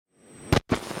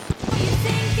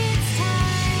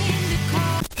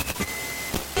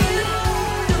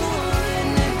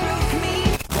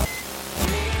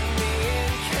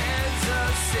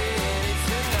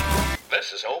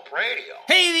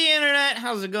Hey, the internet!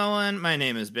 How's it going? My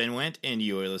name is Ben Wendt, and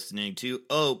you are listening to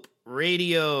Ope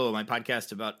Radio, my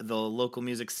podcast about the local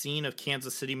music scene of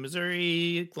Kansas City,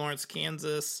 Missouri, Lawrence,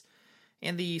 Kansas,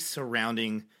 and the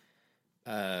surrounding,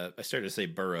 I started to say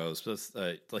boroughs, but it's,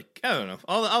 I don't know,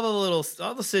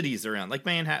 all the cities around, like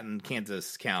Manhattan,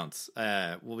 Kansas counts.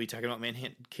 We'll be talking about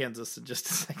Manhattan, Kansas in just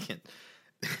a second,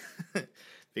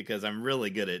 because I'm really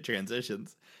good at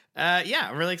transitions.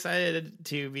 I'm really excited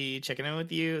to be checking in with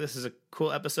you. This is a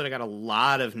cool episode. I got a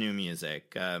lot of new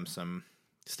music, some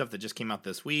stuff that just came out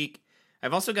this week.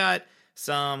 I've also got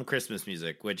some Christmas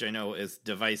music, which I know is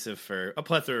divisive for a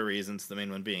plethora of reasons, the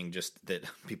main one being just that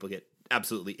people get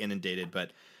absolutely inundated,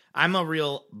 but I'm a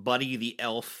real Buddy the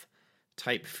Elf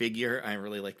type figure. I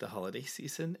really like the holiday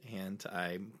season, and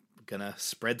I'm gonna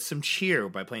spread some cheer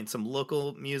by playing some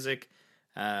local music,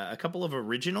 a couple of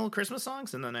original Christmas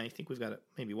songs, and then I think we've got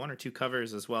maybe one or two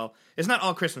covers as well. It's not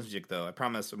all Christmas music, though. I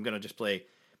promise I'm going to just play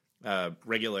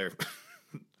regular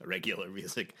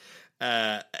music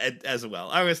as well.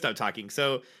 I'm going to stop talking.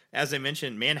 So, as I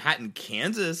mentioned, Manhattan,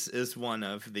 Kansas is one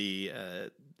of the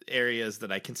areas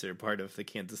that I consider part of the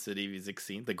Kansas City music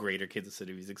scene, the greater Kansas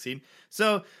City music scene.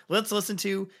 So let's listen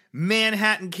to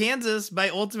Manhattan, Kansas by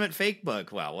Ultimate Fake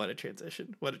Book. Wow, what a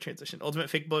transition. What a transition. Ultimate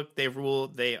Fake Book, they rule.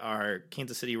 They are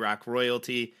Kansas City rock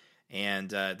royalty,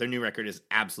 and their new record is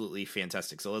absolutely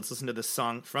fantastic. So let's listen to this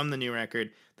song from the new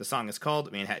record. The song is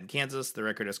called Manhattan, Kansas. The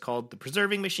record is called The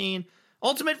Preserving Machine.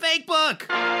 Ultimate Fake Book!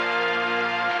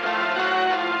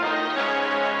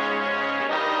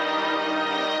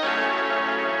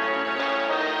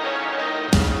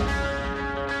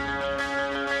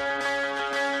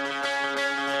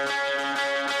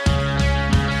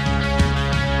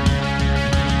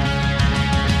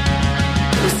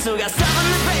 Still got stuff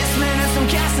in the basement and some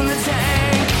gas in the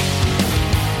tank.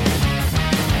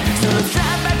 So let's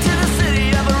drive back to the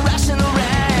city of a rational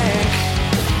rank.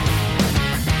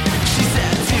 She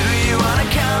said, do you wanna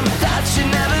come? Thought you'd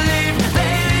never leave.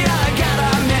 Baby, I got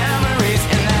our memories.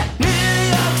 And that New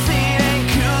York scene ain't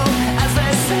cool, as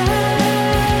they say.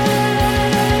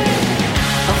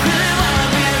 I really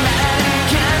wanna be a man in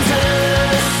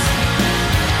Kansas.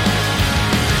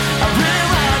 I really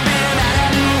wanna be a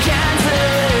man in Kansas.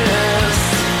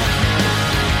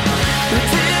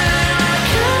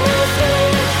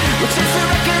 Which is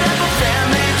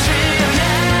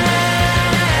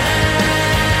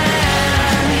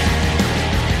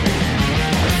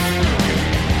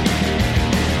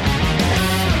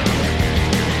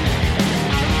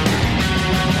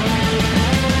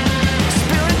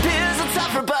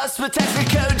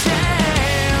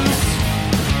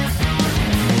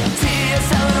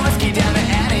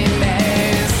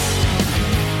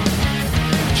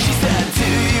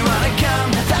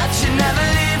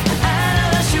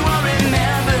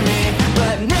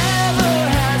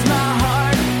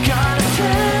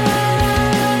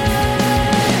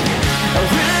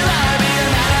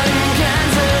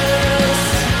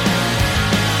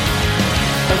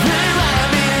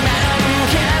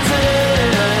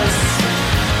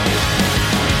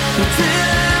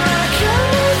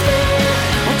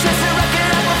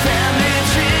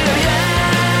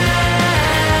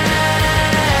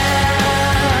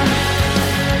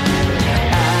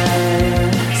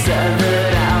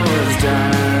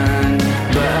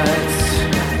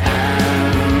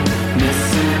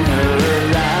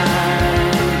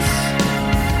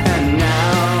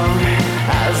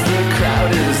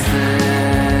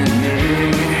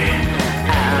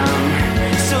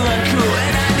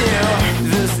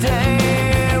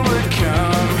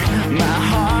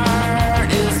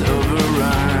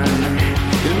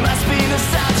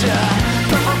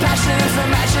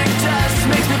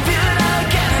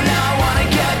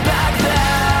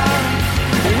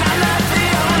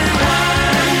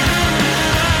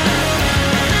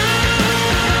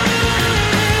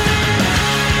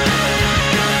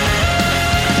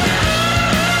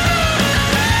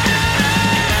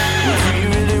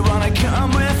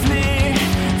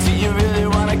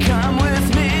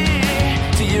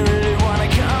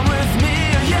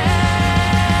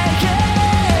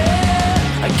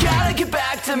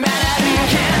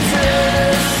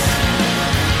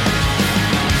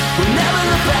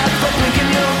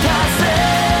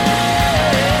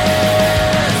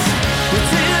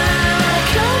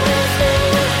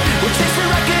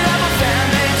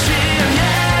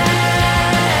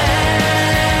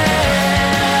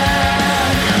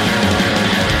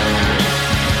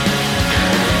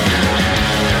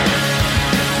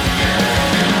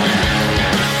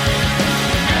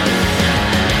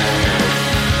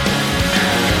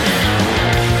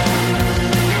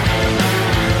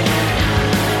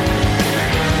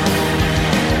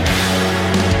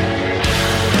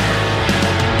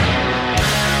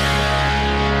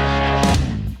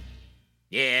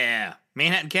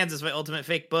Kansas, my ultimate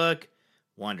fake book.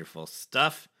 Wonderful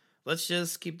stuff. Let's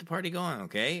just keep the party going,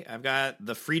 okay? I've got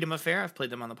The Freedom Affair. I've played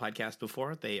them on the podcast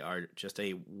before. They are just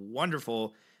a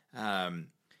wonderful, kind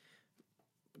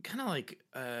of like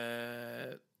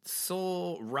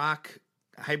soul rock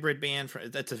hybrid band.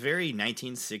 That's a very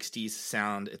 1960s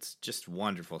sound. It's just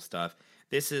wonderful stuff.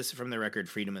 This is from the record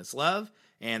Freedom is Love,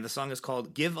 and the song is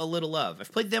called Give a Little Love.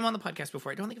 I've played them on the podcast before.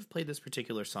 I don't think I've played this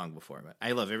particular song before, but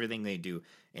I love everything they do,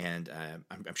 and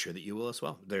I'm sure that you will as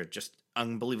well. They're just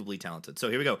unbelievably talented. So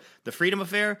here we go. The Freedom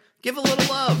Affair, Give a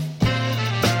Little Love.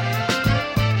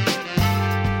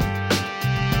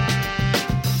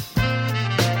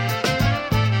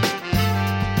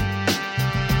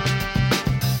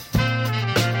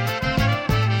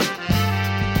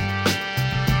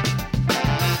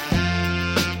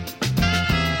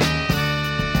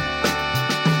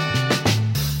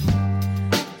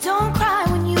 Don't cry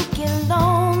when you get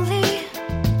lonely.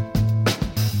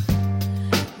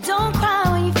 Don't cry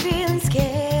when you're feeling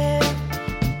scared.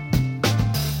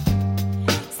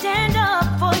 Stand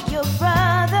up for your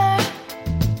brother.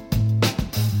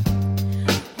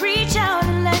 Reach out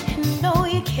and let him know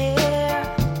you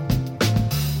care.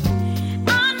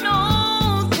 I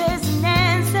know there's an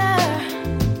answer,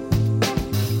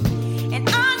 and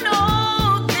I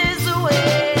know there's a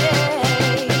way.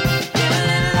 Give a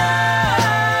little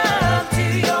love to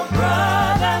your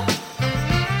brother.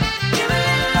 Give a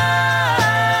little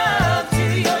love to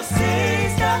your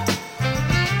sister.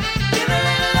 Give a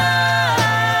little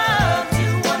love to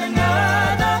one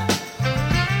another.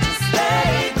 Just let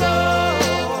it go.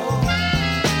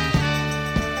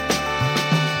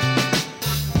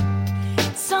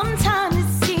 Sometimes it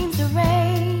seems the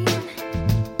rain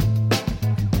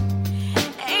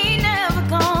ain't never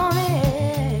gonna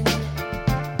end.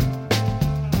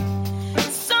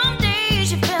 Some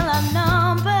days you feel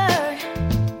outnumbered.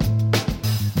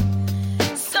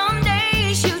 Some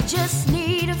days you just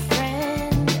need a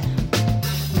friend.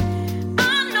 I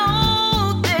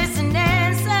know there's an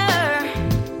answer.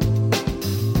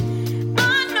 I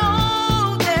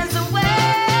know there's a way.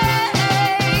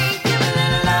 Give a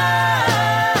little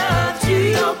love to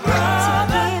your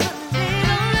brother. Give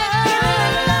a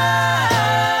little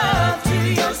love to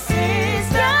your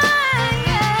sister.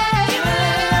 Give a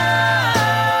little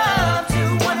love to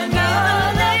one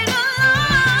another.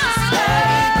 Just let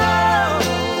it go.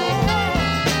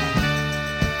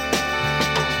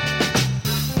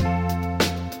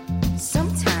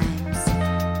 Sometimes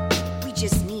we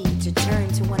just need to turn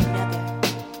to one another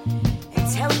and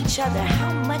tell each other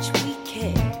how much we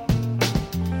care.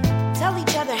 Tell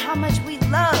each other how much we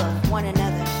love one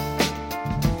another.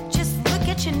 Just look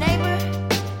at your neighbor.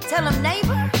 Tell him,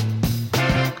 neighbor,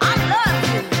 I love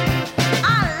you.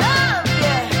 I love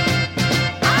you.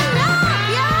 I love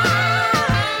you.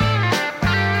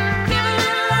 Give a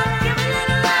little love. Give a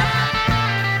little love.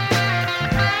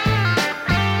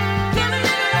 Give a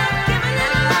little love. Give a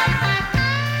little love. Give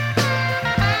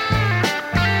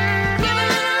a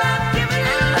little love. Give a little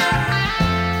love.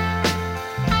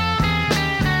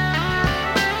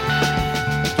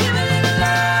 Give a little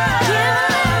love. Give a little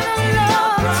love to your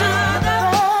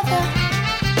brother.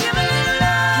 Give a little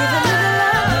love.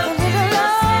 Give a little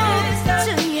love.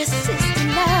 To your sister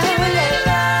now. Give a little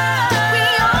love. We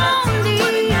all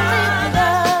need love.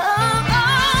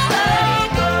 Let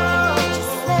it go.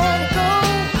 Just let it go.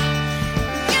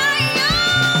 Yeah, yeah.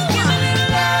 Give a little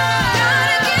love.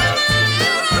 Gotta give a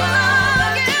little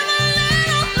love. Give a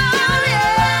little love,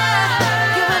 yeah.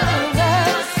 Give a little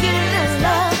love. Give a little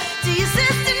love to your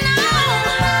sister now.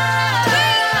 We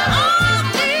all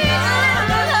need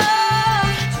love.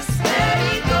 Just let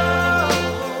it go.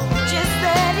 Just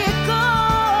let it go.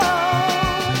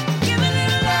 Give a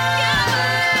little love.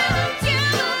 Give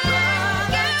a little love.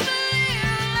 Give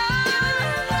a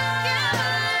little love.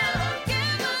 Give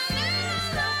a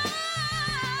little love.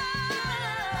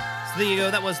 So there you go.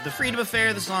 That was The Freedom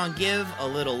Affair, the song Give a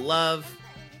Little Love.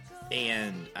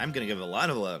 And I'm going to give a lot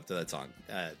of love to that song.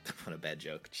 What a bad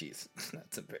joke. Jeez,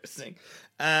 that's embarrassing.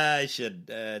 I should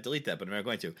delete that, but I'm not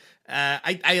going to.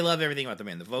 I love everything about the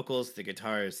band. The vocals, the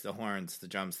guitars, the horns, the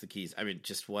drums, the keys. I mean,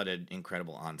 just what an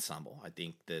incredible ensemble. I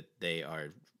think that they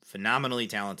are phenomenally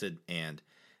talented, and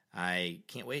I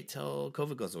can't wait till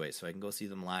COVID goes away so I can go see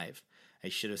them live. I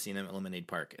should have seen them at Lemonade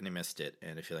Park, and I missed it,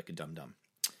 and I feel like a dum-dum.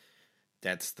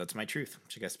 That's my truth.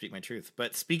 I gotta speak my truth.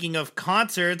 But speaking of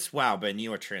concerts, wow, Ben,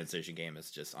 your transition game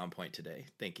is just on point today.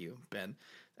 Thank you, Ben.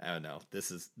 I don't know. This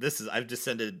is I've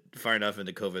descended far enough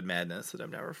into COVID madness that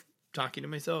I'm never talking to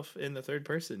myself in the third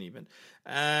person even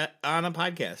on a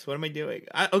podcast. What am I doing?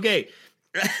 Okay.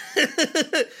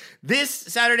 This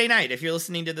Saturday night, if you're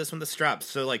listening to this when this drops,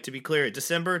 so like to be clear,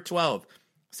 December 12th,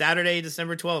 Saturday,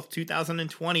 December 12th,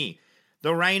 2020,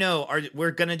 the Rhino,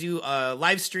 we're going to do a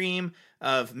live stream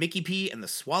of Mickey P and the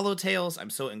Swallowtails. I'm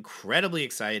so incredibly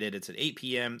excited. It's at 8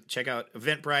 p.m. Check out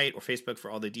Eventbrite or Facebook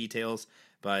for all the details.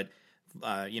 But,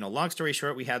 long story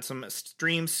short, we had some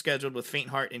streams scheduled with Faint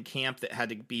Heart and Camp that had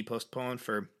to be postponed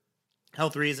for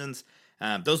health reasons.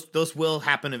 Those will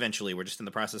happen eventually. We're just in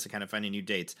the process of kind of finding new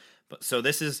dates. But so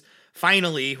this is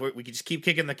finally, we can just keep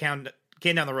kicking the can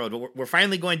down the road. But we're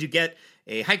finally going to get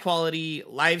a high quality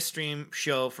live stream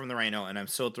show from the Rhino, and I'm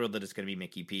so thrilled that it's going to be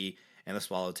Mickey P and the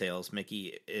Swallowtails.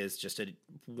 Mickey is just a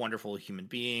wonderful human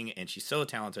being, and she's so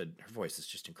talented. Her voice is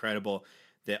just incredible.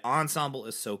 The ensemble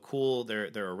is so cool.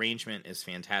 Their arrangement is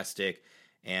fantastic.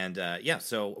 And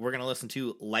so we're going to listen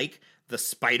to Like the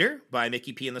Spider by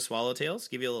Mickey P and the Swallowtails.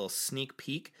 Give you a little sneak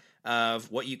peek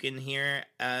of what you can hear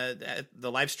at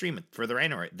the live stream for the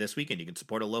Rhino this weekend. You can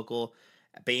support a local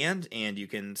band, and you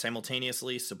can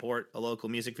simultaneously support a local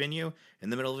music venue in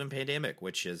the middle of a pandemic,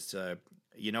 which is,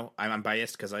 I'm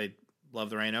biased because I love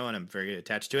the Rhino and I'm very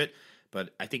attached to it,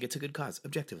 but I think it's a good cause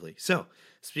objectively. So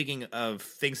speaking of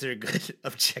things that are good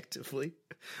objectively,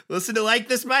 listen to Like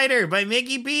the Spider by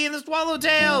Mickey P and the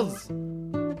Swallowtails.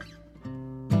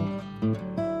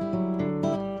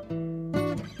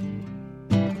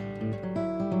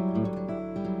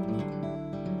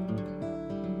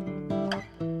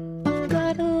 I've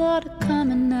got a lot of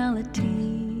commonality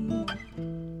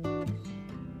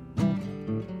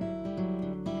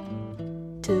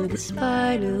to the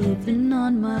spider living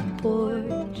on my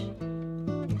porch.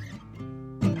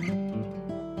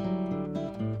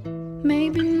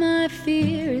 Maybe my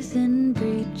fear is in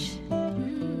breach,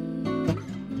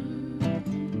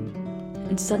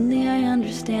 and suddenly I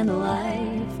understand the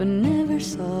life I never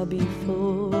saw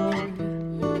before.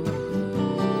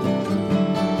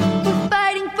 We're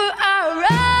fighting for our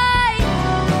right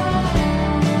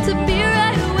to be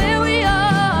right where we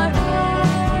are,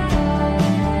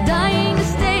 dying to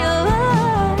stay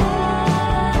alive,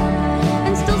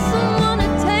 and still someone to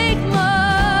take more.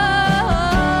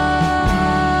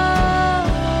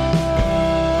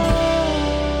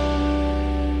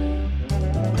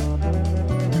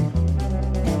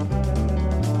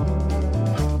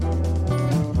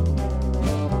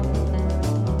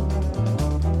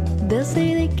 They'll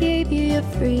say they gave you your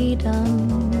freedom.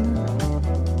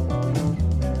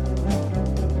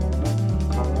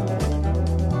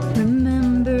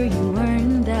 Remember, you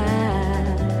earned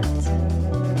that.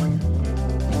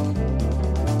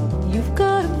 You've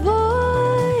got a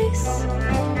voice,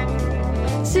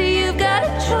 so you've got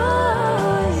a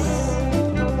choice.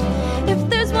 If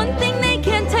there's one thing they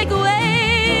can't take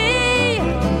away,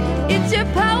 it's your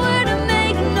power to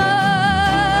make noise.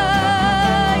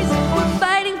 We're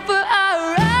fighting for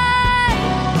our right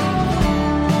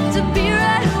to be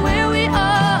right where we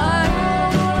are,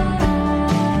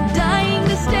 dying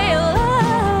to stay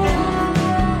alive,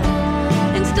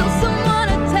 and still someone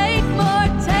to take more,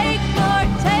 take more,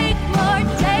 take more,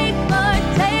 take more,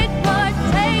 take more,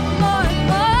 take more,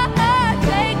 more,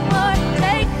 take more,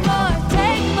 take more,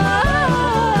 take more,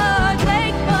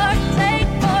 take more, take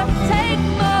more, take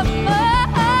more, more.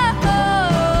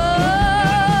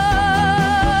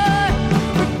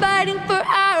 We're fighting for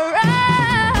our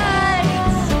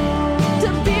rights to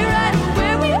be right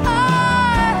where we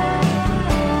are,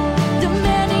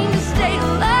 demanding to stay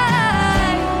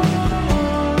alive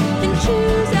and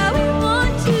choose how we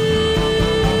want to.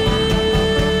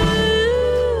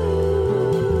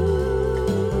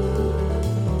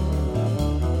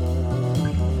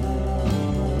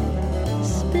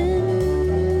 Spin,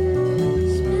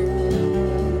 spin,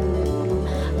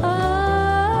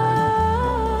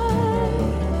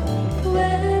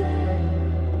 web.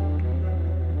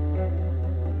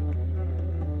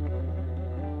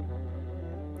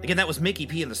 Again, that was Mickey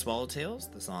P and the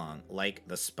Swallowtails, the song Like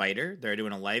the Spider. They're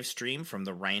doing a live stream from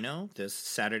the Rhino this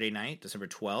Saturday night, December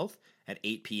 12th at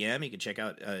 8 p.m. You can check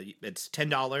out, it's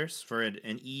 $10 for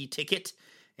an e-ticket,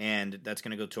 and that's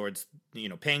going to go towards,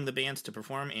 paying the bands to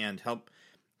perform and help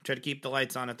try to keep the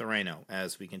lights on at the Rhino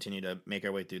as we continue to make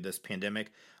our way through this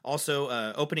pandemic. Also,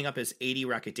 opening up is 80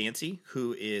 Rocket Dancy,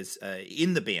 who is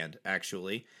in the band,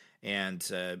 actually, and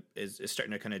is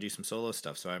starting to kind of do some solo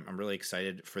stuff, so I'm really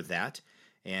excited for that.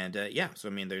 And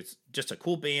there's just a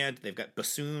cool band. They've got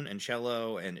bassoon and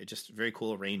cello, and it just very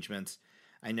cool arrangements.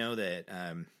 I know that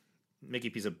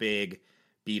Mickey P's a big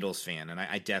Beatles fan, and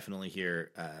I definitely hear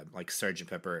like Sgt.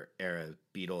 Pepper era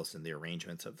Beatles and the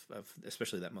arrangements of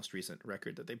especially that most recent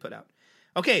record that they put out.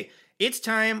 Okay, it's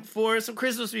time for some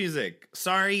Christmas music.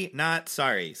 Sorry, not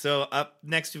sorry. So up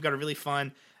next, we've got a really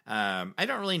fun. I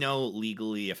don't really know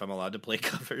legally if I'm allowed to play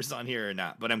covers on here or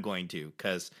not, but I'm going to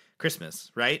because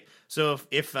Christmas, right? So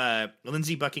if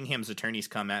Lindsey Buckingham's attorneys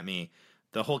come at me,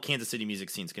 the whole Kansas City music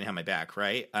scene's gonna have my back,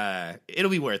 right? It'll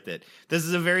be worth it. This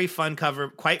is a very fun cover.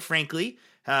 Quite frankly,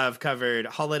 I've covered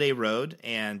Holiday Road,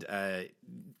 and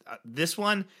this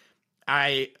one,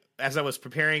 as I was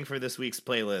preparing for this week's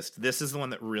playlist, this is the one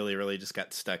that really, really just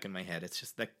got stuck in my head. It's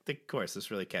just the chorus is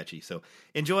really catchy. So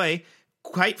enjoy,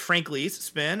 quite frankly's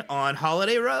spin on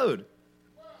Holiday Road.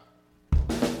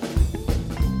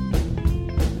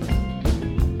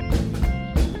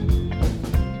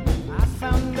 I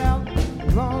found out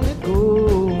long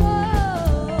ago.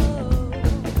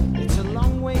 It's a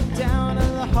long way down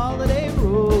on the Holiday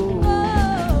Road.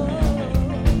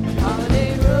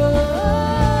 Holiday Road.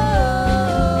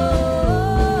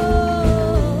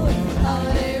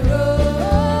 Holiday Road.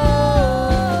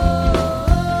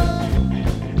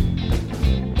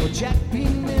 Oh, Jack be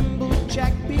nimble,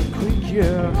 Jack be quick,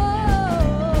 yeah.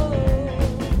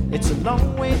 It's a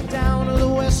long way down to the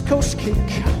West Coast kick.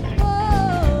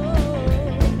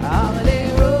 Holiday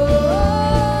Road,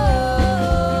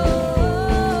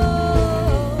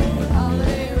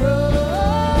 Holiday Road.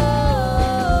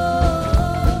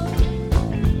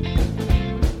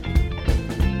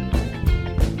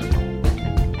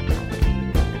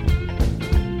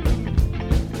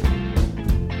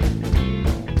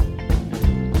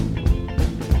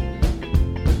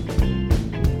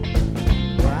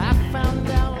 Well, I found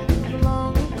out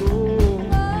long ago.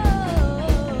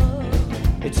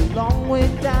 It's a long way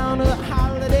down to the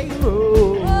Holiday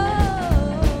Road.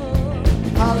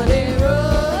 Holiday Road.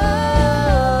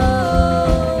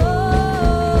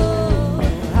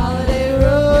 Holiday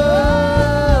Road.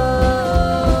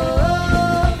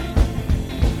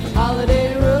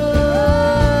 Holiday Road.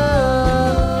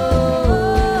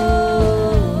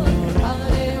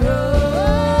 Holiday Road.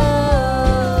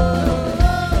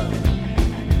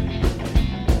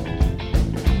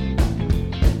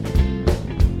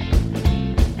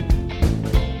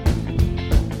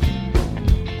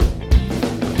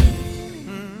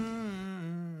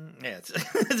 Yeah, it's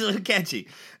a little catchy.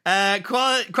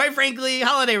 Quite frankly,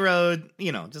 Holiday Road,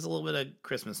 just a little bit of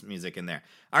Christmas music in there.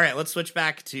 All right, let's switch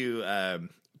back to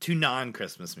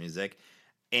non-Christmas music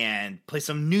and play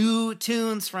some new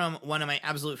tunes from one of my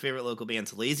absolute favorite local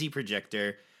bands, Lazy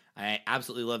Projector. I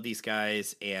absolutely love these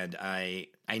guys, and I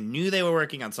knew they were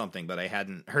working on something, but I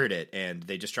hadn't heard it, and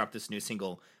they just dropped this new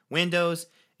single, Windows.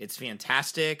 It's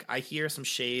fantastic. I hear some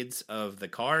shades of the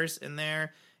Cars in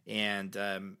there, and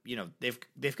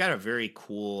they've got a very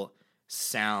cool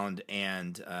sound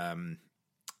and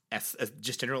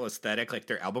just general aesthetic. Like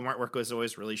their album artwork was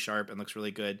always really sharp and looks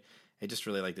really good. I just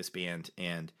really like this band,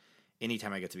 and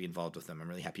anytime I get to be involved with them, I'm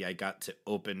really happy. I got to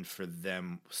open for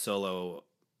them solo.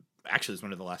 Actually, it's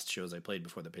one of the last shows I played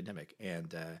before the pandemic,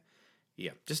 and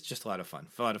just a lot of fun.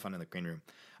 A lot of fun in the green room.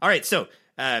 All right, so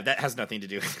that has nothing to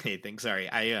do with anything. Sorry,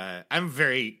 I'm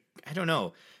very, I don't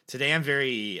know. Today I'm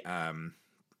very, I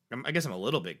guess I'm a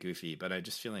little bit goofy, but I'm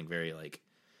just feeling very like,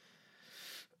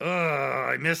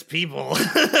 I miss people.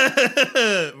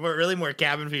 More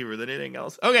cabin fever than anything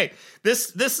else. Okay,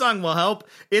 this song will help.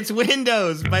 It's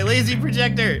Windows by Lazy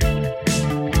Projector.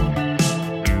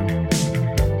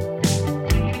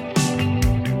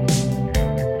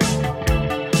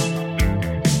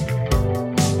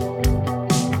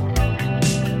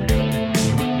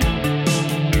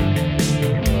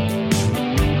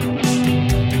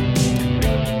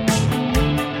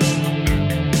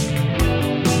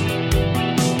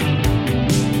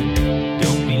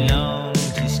 Don't belong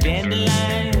to stand the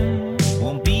line,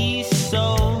 won't be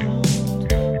sold.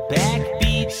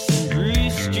 Backbeats and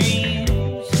Bruce Street.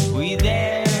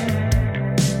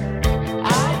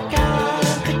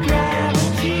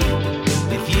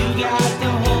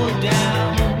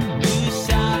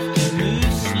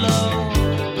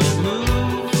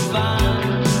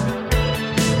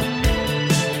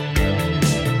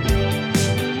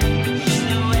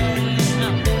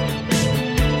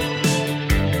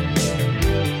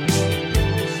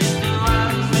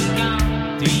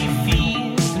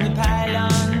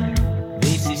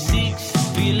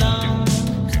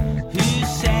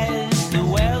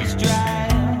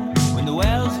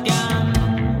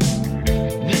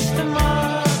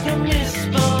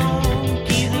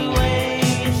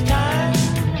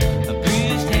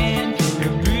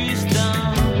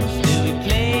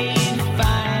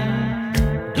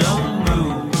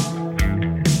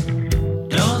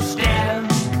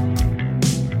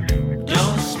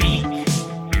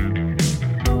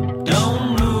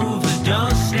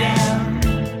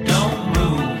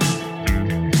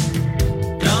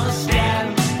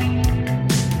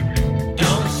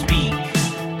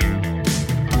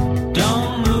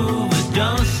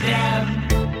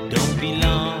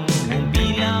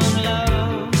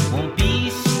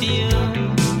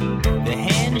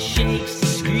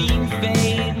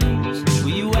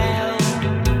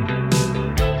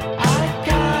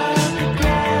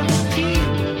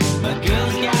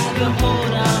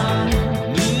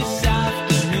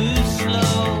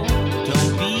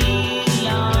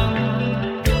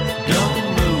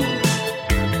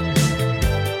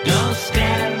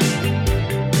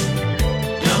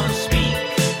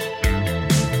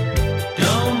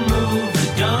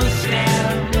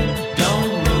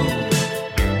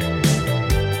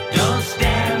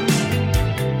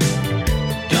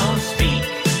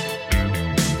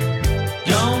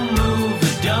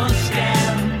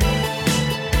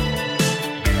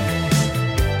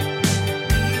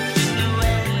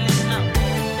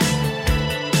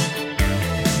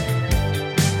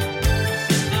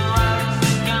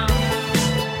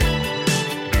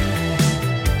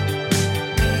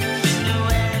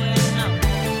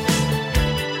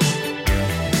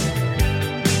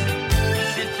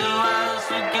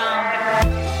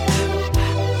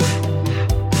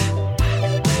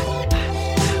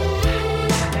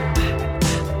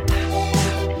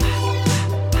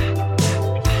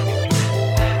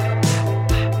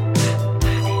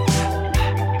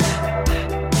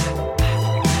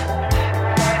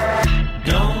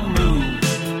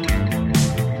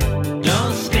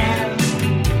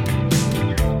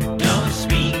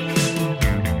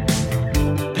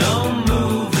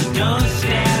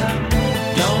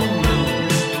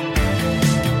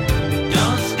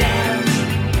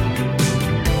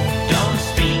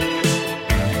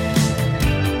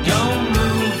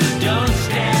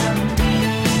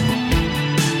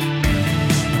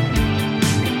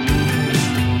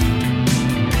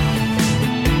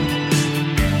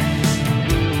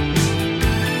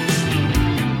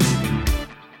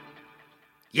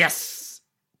 Yes!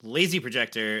 Lazy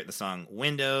Projector, the song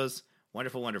Windows.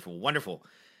 Wonderful, wonderful, wonderful.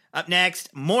 Up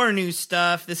next, more new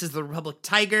stuff. This is the Republic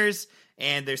Tigers,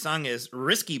 and their song is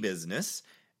Risky Business.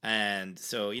 And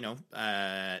so, you know,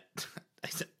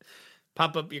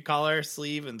 pop up your collar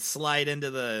sleeve and slide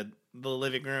into the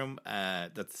living room.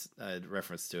 That's a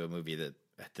reference to a movie that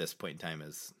at this point in time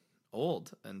is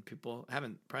old and people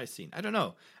haven't probably seen. I don't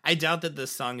know. I doubt that this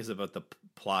song is about the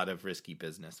plot of Risky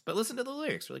Business, but listen to the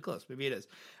lyrics really close. Maybe it is.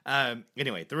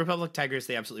 Anyway, the Republic Tigers,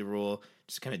 they absolutely rule.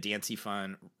 Just kind of dancey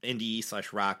fun,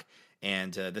 indie/rock.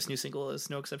 And this new single is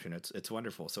no exception. It's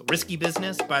wonderful. So Risky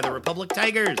Business by the Republic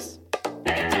Tigers.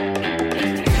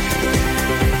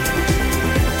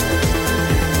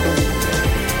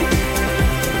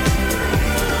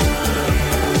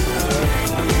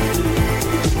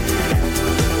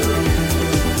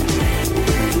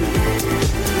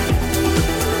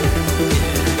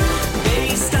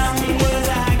 Based on what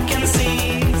I can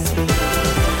see,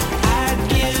 I'd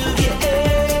give you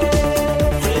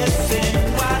everything.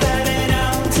 Why that ain't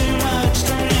all too much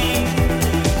to me?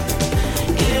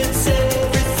 It's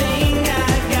everything I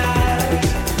got.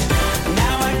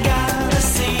 Now I gotta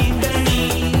see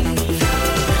beneath.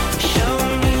 Show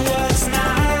me what's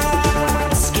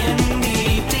not skin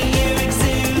deep. Do you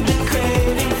exude the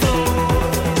craving for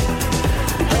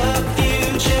a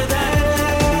future that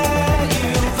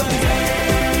you've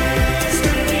amassed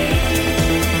in me?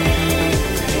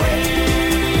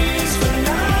 Ways for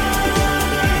none,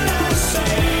 I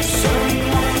say.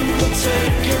 Someone will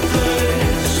take your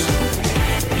place.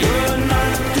 You're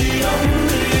not the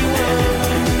only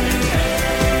one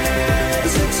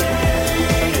hesitating.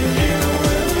 You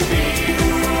will be the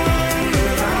one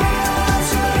that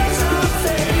alters our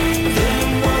fate. Then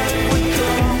what would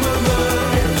come of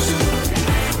us?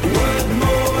 What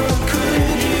more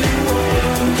could you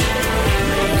want?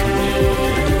 Make me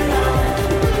love,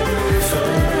 for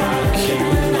I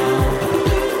cannot.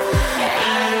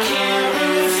 I can't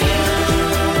refuse.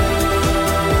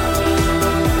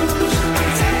 I'm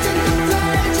tempted to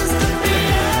play just to be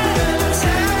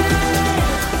entertained.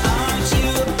 Aren't you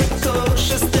a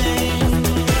precocious thing?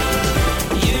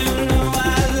 You know I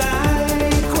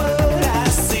like what I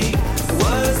see.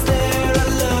 Was there a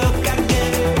look I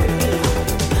gave?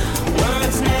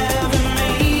 Words never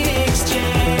made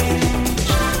exchange.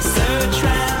 Search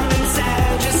round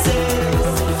inside yourself.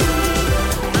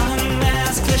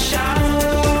 Unmask the charlatan.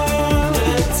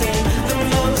 The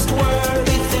most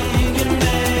worthy thing you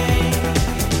made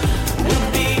would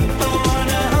be born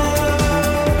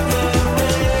of the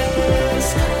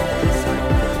rest.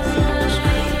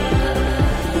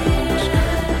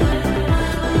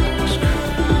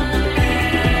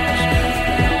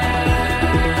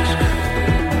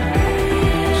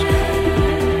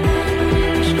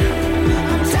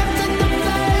 I'm tempted to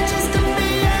play just to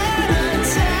be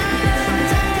entertained.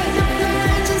 Tempted to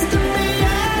play just to be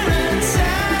entertained. I'm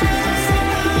not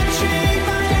intrigued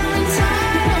by your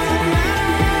entitlement.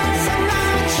 I'm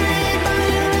not intrigued by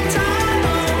your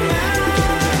entitlement.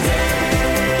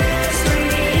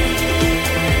 Destiny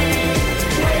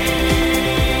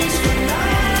waits for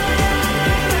none,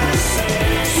 I say.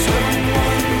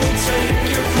 Someone will take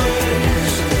your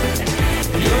place.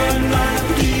 You're not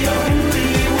the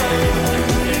only one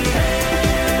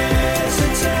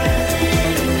hesitating.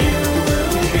 You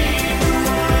will be the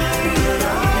one that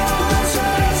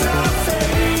alters our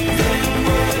fate. Then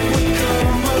what would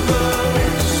come of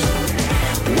us?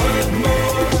 What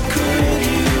more could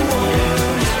you want?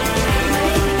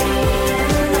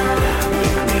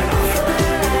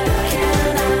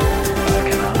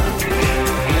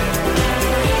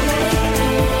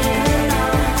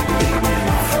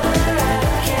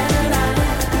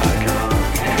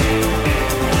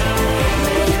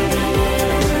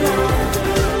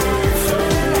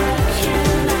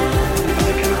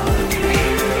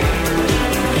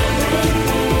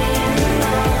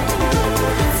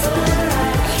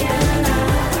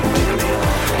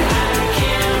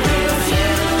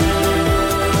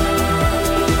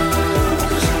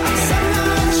 I'm somehow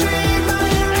intrigued by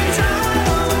your entitlement.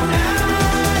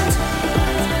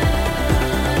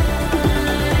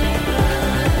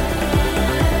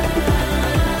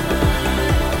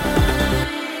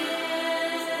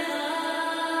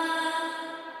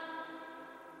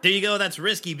 There you go. That's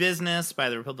Risky Business by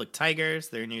the Republic Tigers,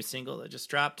 their new single that just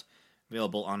dropped.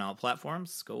 Available on all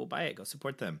platforms. Go buy it. Go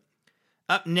support them.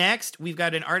 Up next, we've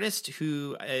got an artist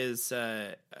who is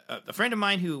a friend of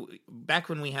mine who, back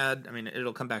when we had, I mean,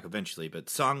 it'll come back eventually,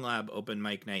 but Song Lab open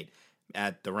mic night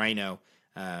at the Rhino,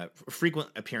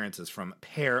 frequent appearances from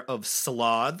Pair of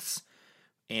Sloths.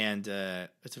 And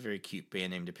it's a very cute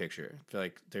band name to picture. I feel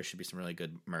like there should be some really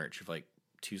good merch of like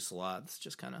two sloths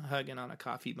just kind of hugging on a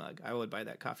coffee mug. I would buy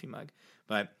that coffee mug.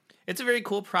 But it's a very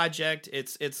cool project.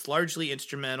 It's largely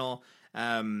instrumental.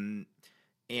 And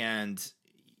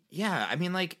yeah, I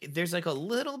mean, like, there's like a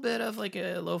little bit of like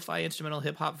a lo-fi instrumental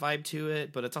hip hop vibe to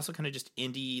it, but it's also kind of just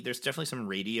indie. There's definitely some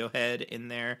Radiohead in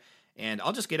there. And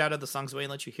I'll just get out of the song's way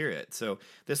and let you hear it. So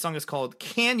this song is called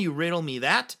Can You Riddle Me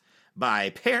That by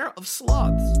Pair of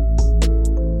Sloths.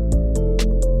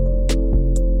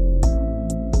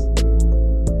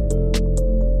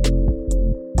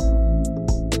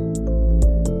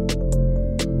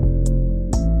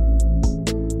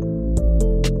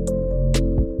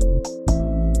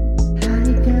 How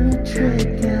you gonna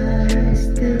trick us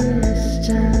this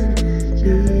time,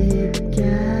 big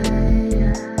guy?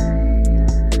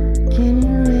 Can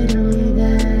you riddle me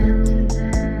that?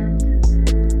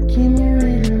 Can you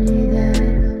riddle me that?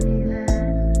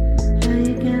 How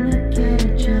you gonna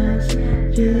catch us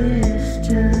this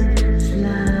time,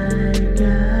 sly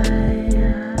guy?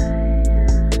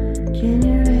 Can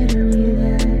you riddle me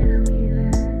that?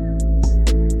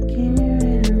 Can you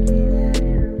riddle me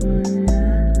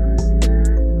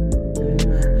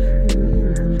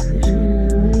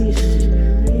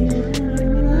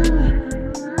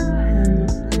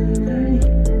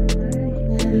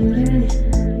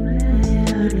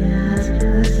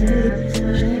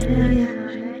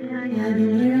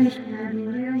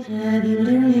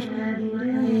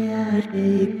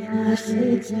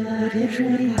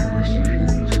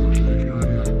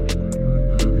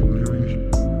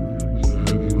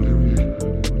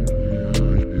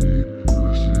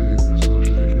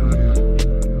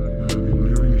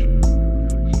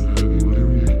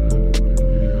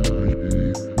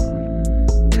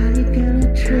How you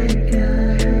gonna trick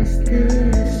us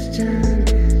this time,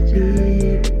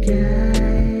 big guy?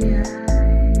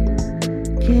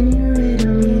 Can you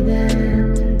riddle me that?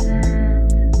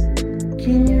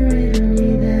 Can you riddle me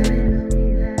that?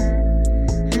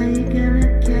 How you gonna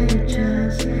catch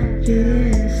us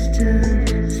this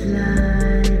time,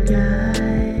 sly guy?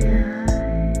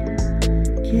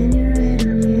 Can you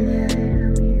riddle me that?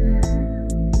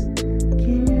 Can you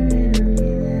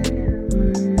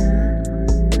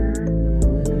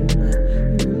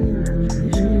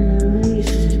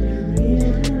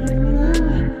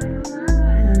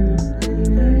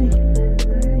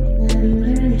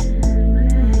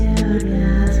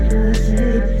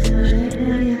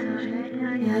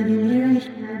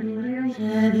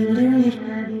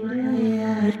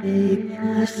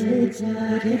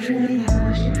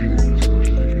riddle me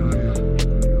that?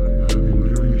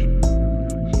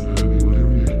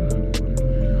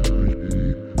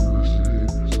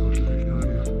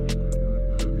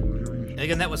 And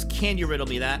again, that was Can You Riddle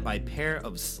Me That by Pair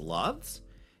of Sloths.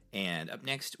 And up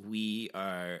next, we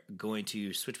are going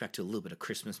to switch back to a little bit of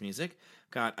Christmas music.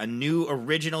 Got a new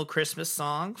original Christmas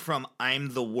song from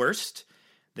I'm the Worst.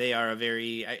 They are a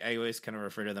very, I always kind of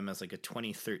refer to them as like a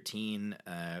 2013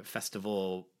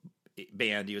 festival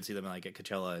band. You would see them like at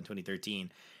Coachella in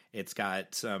 2013. It's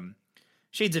got some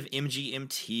shades of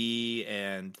MGMT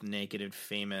and Naked and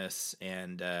Famous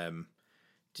and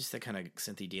just that kind of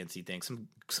synthy dancey thing.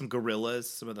 Some gorillas,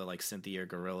 some of the like synthier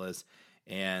gorillas.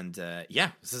 And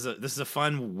yeah, this is a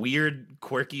fun, weird,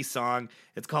 quirky song.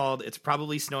 It's called It's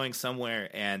Probably Snowing Somewhere.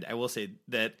 And I will say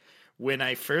that when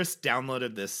I first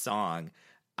downloaded this song,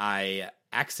 I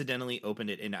accidentally opened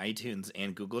it in iTunes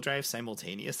and Google Drive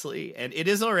simultaneously. And it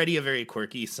is already a very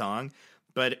quirky song,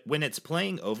 but when it's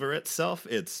playing over itself,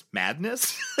 it's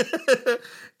madness.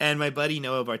 And my buddy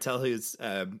Noah Bartel, who's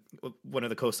one of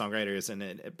the co-songwriters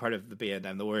and part of the band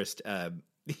I'm the Worst, I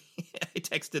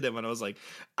texted him and I was like,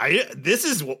 this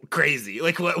is crazy.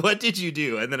 Like, what did you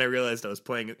do? And then I realized I was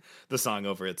playing the song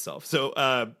over itself.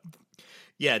 So,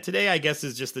 yeah, today I guess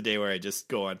is just the day where I just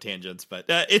go on tangents, but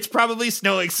It's Probably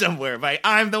Snowing Somewhere by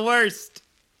I'm the Worst.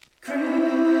 I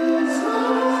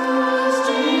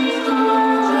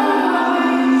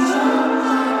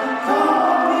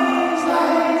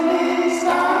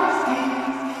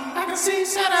can see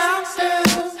Santa out there.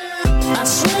 I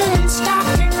swear he's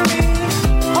stalking me.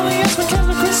 Only it's because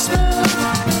of Christmas.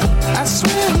 I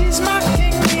swear he's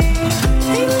mocking me.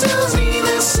 He tells me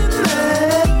this and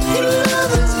that. He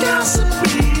loves his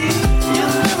gossipy. You'll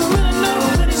never really know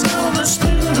when he's gonna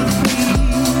spin the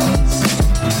beats.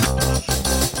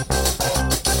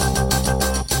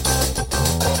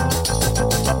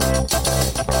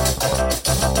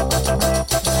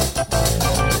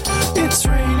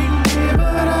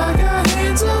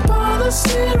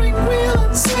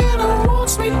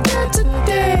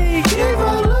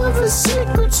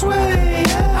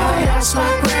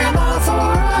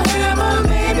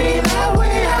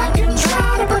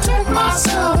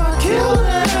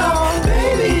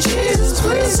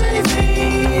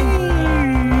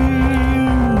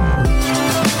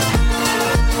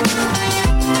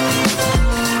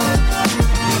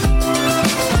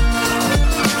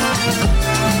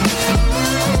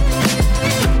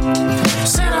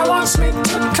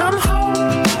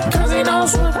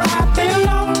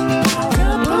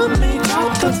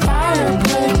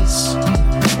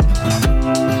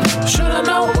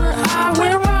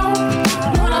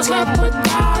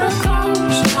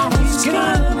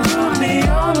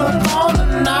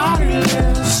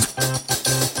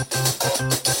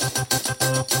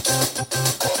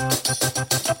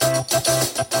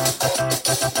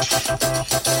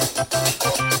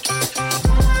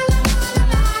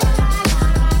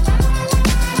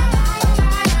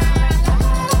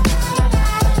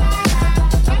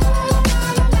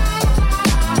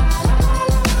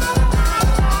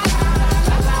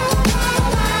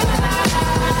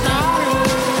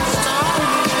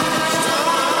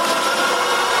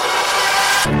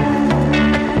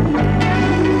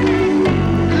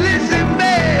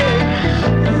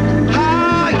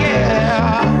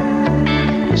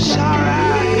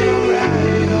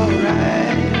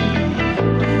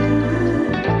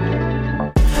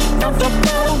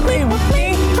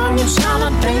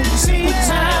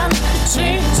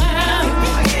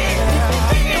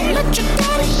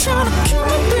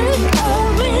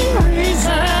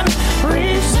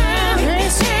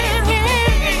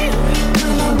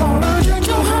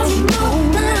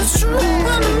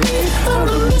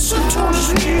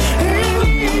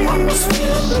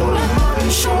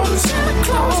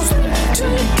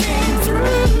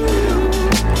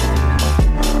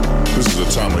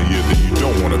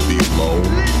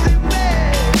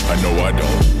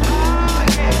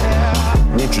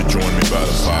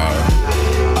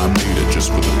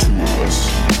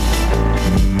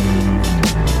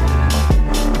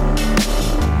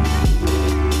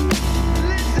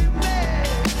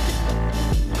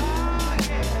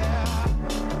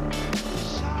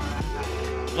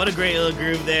 great little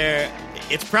groove there.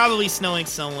 It's probably snowing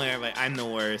somewhere, but I'm the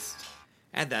worst.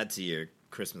 Add that to your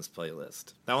Christmas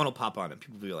playlist. That one will pop on and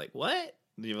people will be like, what?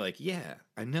 And you're like, yeah,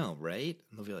 I know, right?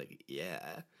 And they'll be like,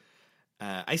 yeah.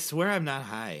 I swear I'm not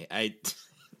high. I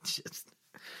just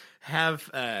have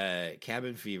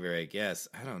cabin fever, I guess.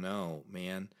 I don't know,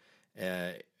 man.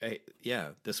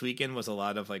 This weekend was a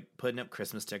lot of like putting up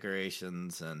Christmas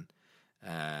decorations and,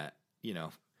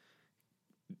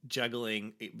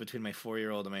 juggling between my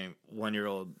 4-year-old and my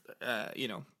 1-year-old.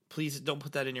 Please don't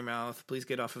put that in your mouth. Please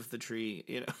get off of the tree,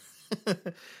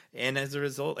 And as a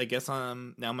result, I guess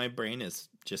now my brain is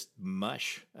just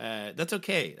mush. That's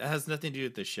okay. That has nothing to do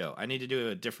with this show. I need to do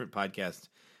a different podcast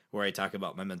where I talk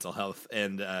about my mental health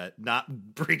and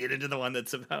not bring it into the one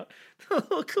that's about the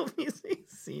local music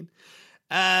scene.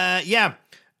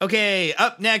 Okay,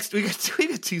 up next, we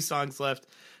got 2 songs left.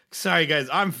 Sorry, guys,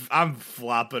 I'm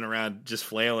flopping around, just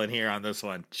flailing here on this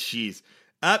one. Jeez.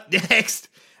 Up next,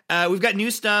 we've got new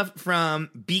stuff from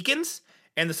Beacons,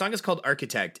 and the song is called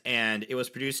Architect, and it was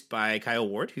produced by Kyle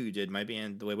Ward, who did my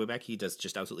band the way back. He does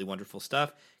just absolutely wonderful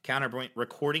stuff. Counterpoint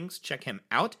Recordings, check him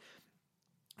out.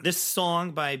 This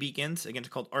song by Beacons, again, it's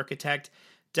called Architect,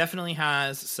 definitely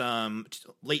has some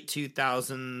late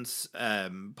 2000s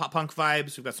pop punk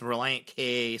vibes. We've got some Reliant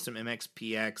K, some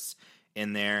MXPX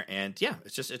in there, and yeah,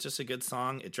 it's just a good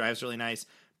song. It drives really nice.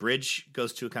 Bridge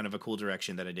goes to a kind of a cool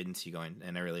direction that I didn't see going,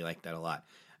 and I really like that a lot.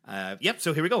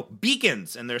 So here we go.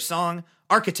 Beacons and their song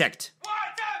Architect. 1,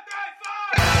 2, 3,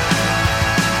 4.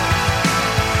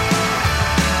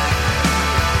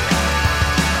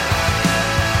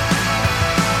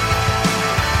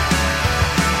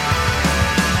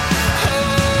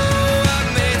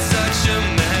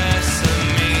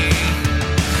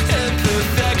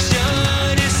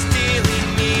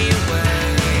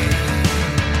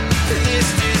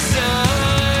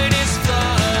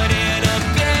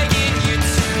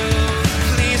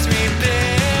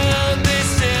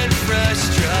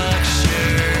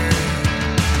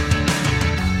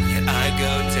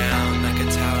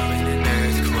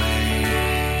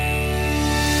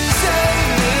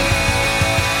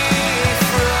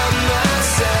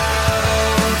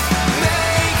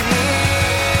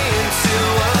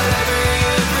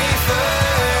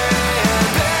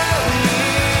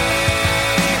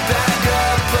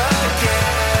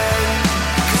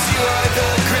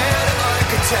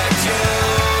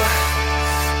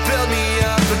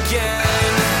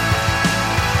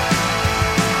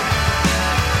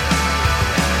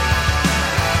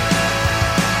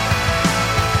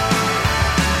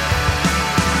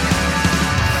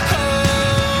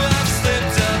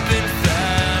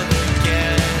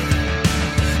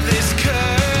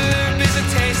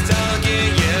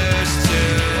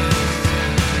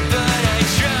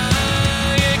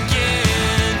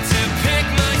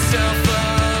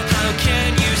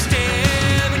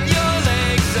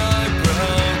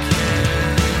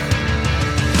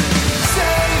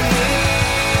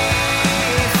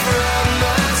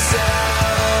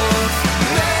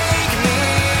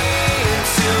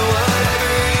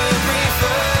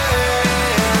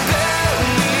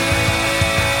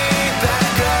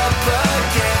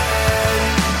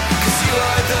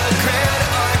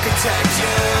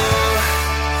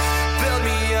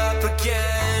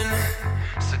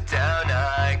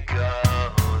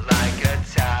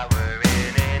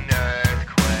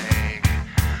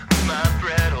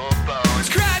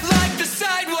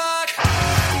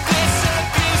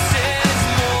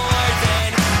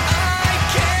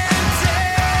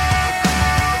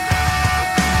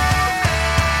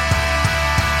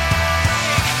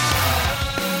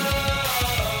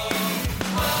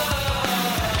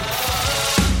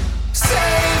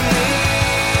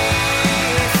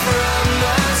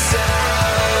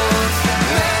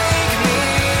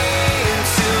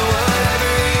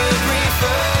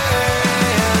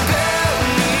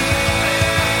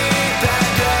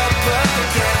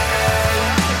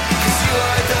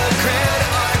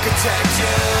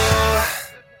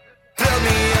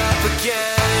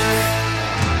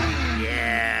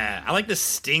 I like the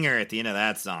stinger at the end of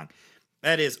that song.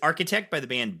 That is Architect by the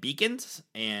band Beacons,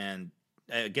 and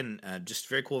again, just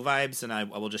very cool vibes, and I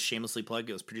will just shamelessly plug,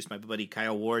 it was produced by my buddy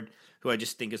Kyle Ward, who I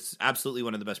just think is absolutely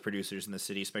one of the best producers in the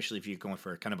city, especially if you're going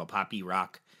for kind of a poppy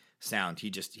rock sound. He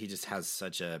just has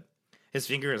such a, his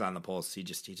finger is on the pulse. He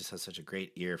just has such a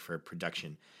great ear for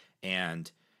production, and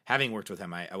having worked with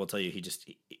him, I will tell you,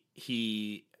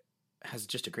 he has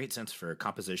just a great sense for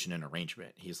composition and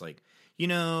arrangement. He's like,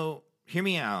 hear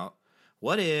me out.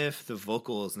 What if the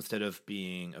vocals, instead of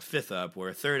being a fifth up, were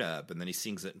a third up, and then he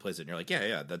sings it and plays it, and you're like,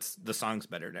 yeah, that's the song's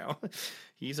better now.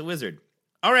 He's a wizard.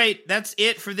 All right, that's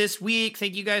it for this week.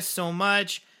 Thank you guys so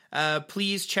much.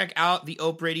 Please check out the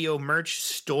Ope Radio merch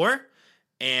store.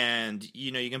 And,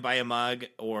 you know, you can buy a mug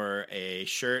or a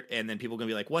shirt, and then people are going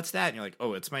to be like, what's that? And you're like,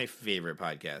 oh, it's my favorite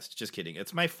podcast. Just kidding.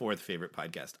 It's my fourth favorite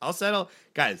podcast. I'll settle.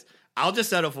 Guys, I'll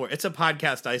just settle for it. It's a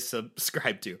podcast I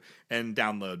subscribe to and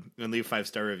download and leave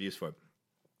 5-star reviews for.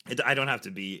 I don't have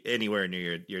to be anywhere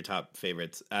near your top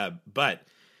favorites. But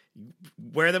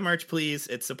wear the merch, please.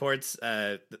 It supports,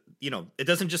 you know, it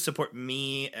doesn't just support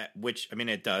me, which, I mean,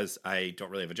 it does. I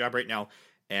don't really have a job right now.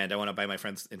 And I want to buy my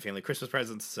friends and family Christmas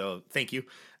presents, so thank you.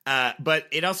 But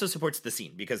it also supports the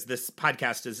scene because this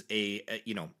podcast is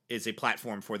a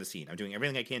platform for the scene. I'm doing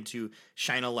everything I can to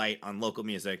shine a light on local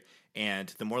music, and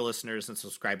the more listeners and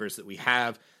subscribers that we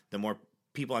have, the more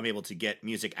people I'm able to get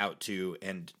music out to,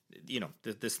 and you know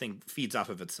this thing feeds off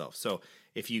of itself. So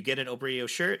if you get an Ope Radio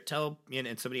shirt, tell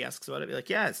and somebody asks about it, be like,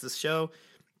 yeah, it's this show.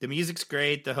 The music's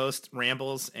great. The host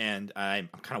rambles, and I'm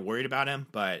kind of worried about him,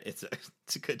 but it's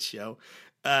a good show.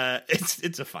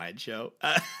 It's a fine show.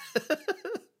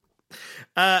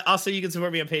 Also, you can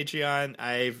support me on Patreon.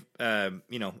 I've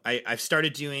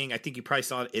started doing, I think you probably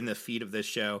saw it in the feed of this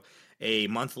show, a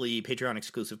monthly Patreon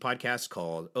exclusive podcast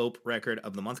called Ope Record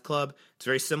of the Month Club. It's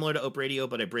very similar to Ope Radio,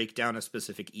 but I break down a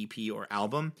specific EP or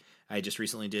album. I just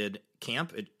recently did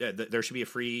Camp. There should be a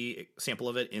free sample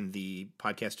of it in the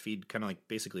podcast feed, kind of like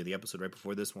basically the episode right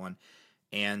before this one.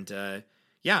 And,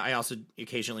 yeah, I also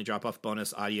occasionally drop off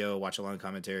bonus audio, watch along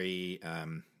commentary.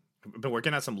 I've been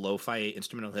working on some lo-fi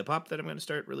instrumental hip-hop that I'm going to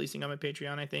start releasing on my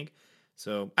Patreon, I think.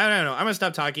 So, I don't know. I'm going to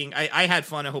stop talking. I had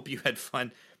fun. I hope you had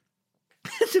fun.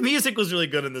 The music was really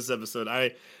good in this episode.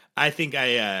 I think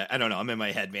I don't know. I'm in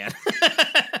my head, man.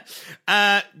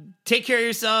 Take care of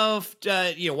yourself.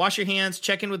 Wash your hands.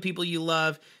 Check in with people you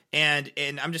love. And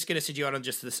I'm just going to send you out on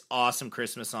just this awesome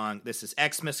Christmas song. This is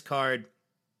Xmas Card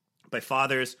by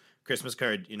Fathers. Christmas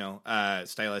card,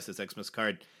 stylized as Xmas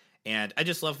card. And I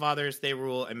just love fathers. They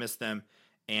rule. I miss them.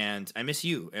 And I miss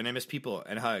you. And I miss people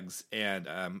and hugs. And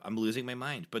I'm losing my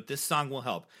mind. But this song will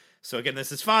help. So again,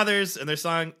 this is Fathers and their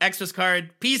song Xmas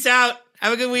Card. Peace out.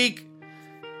 Have a good week.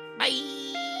 Bye.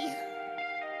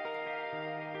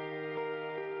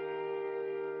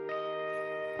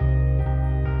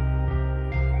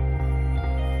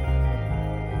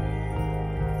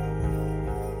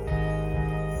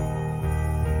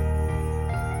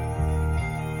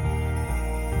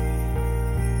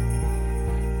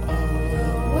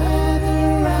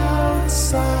 Weather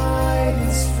outside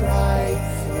is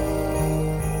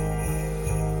frightful,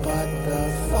 but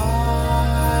the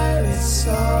fire is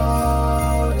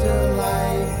so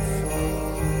delightful.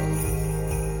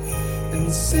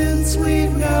 And since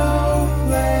we've no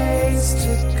place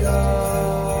to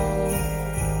go,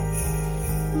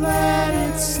 let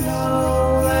it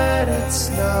snow, let it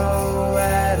snow,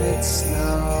 let it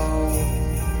snow.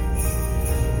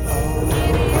 Oh,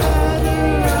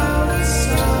 weather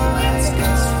outside is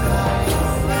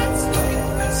frightful. Let's look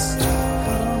at the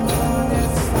snow. Come on,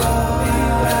 it's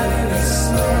falling. Let it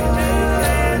snow.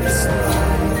 Let it snow.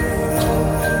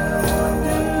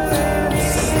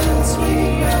 Since we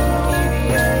know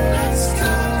let's go.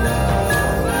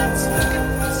 Let's look at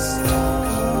the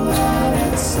snow.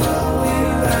 Let it snow.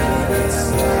 Let it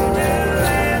snow.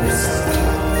 Let it snow.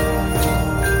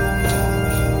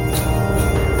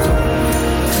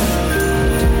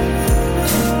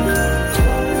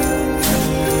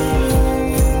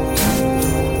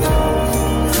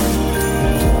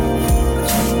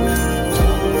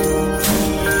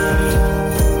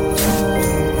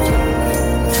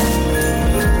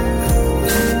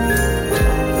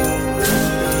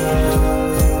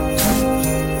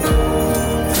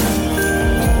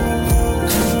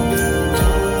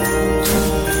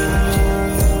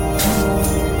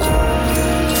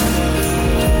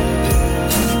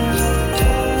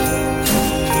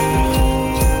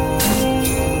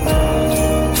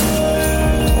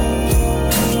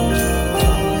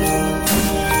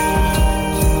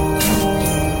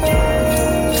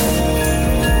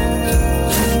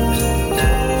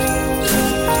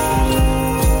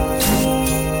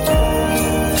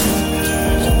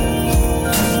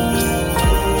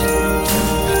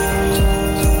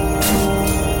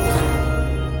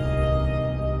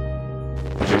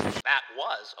 That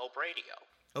was Ope Radio.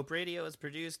 Ope Radio is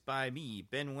produced by me,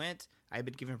 Ben Went. I've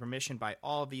been given permission by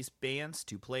all of these bands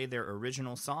to play their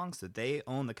original songs that they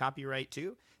own the copyright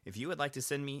to. If you would like to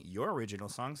send me your original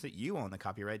songs that you own the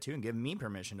copyright to and give me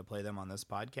permission to play them on this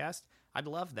podcast, I'd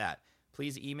love that.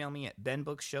 Please email me at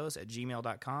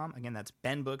benbookshows@gmail.com. Again, that's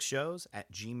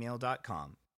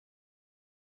benbookshows@gmail.com.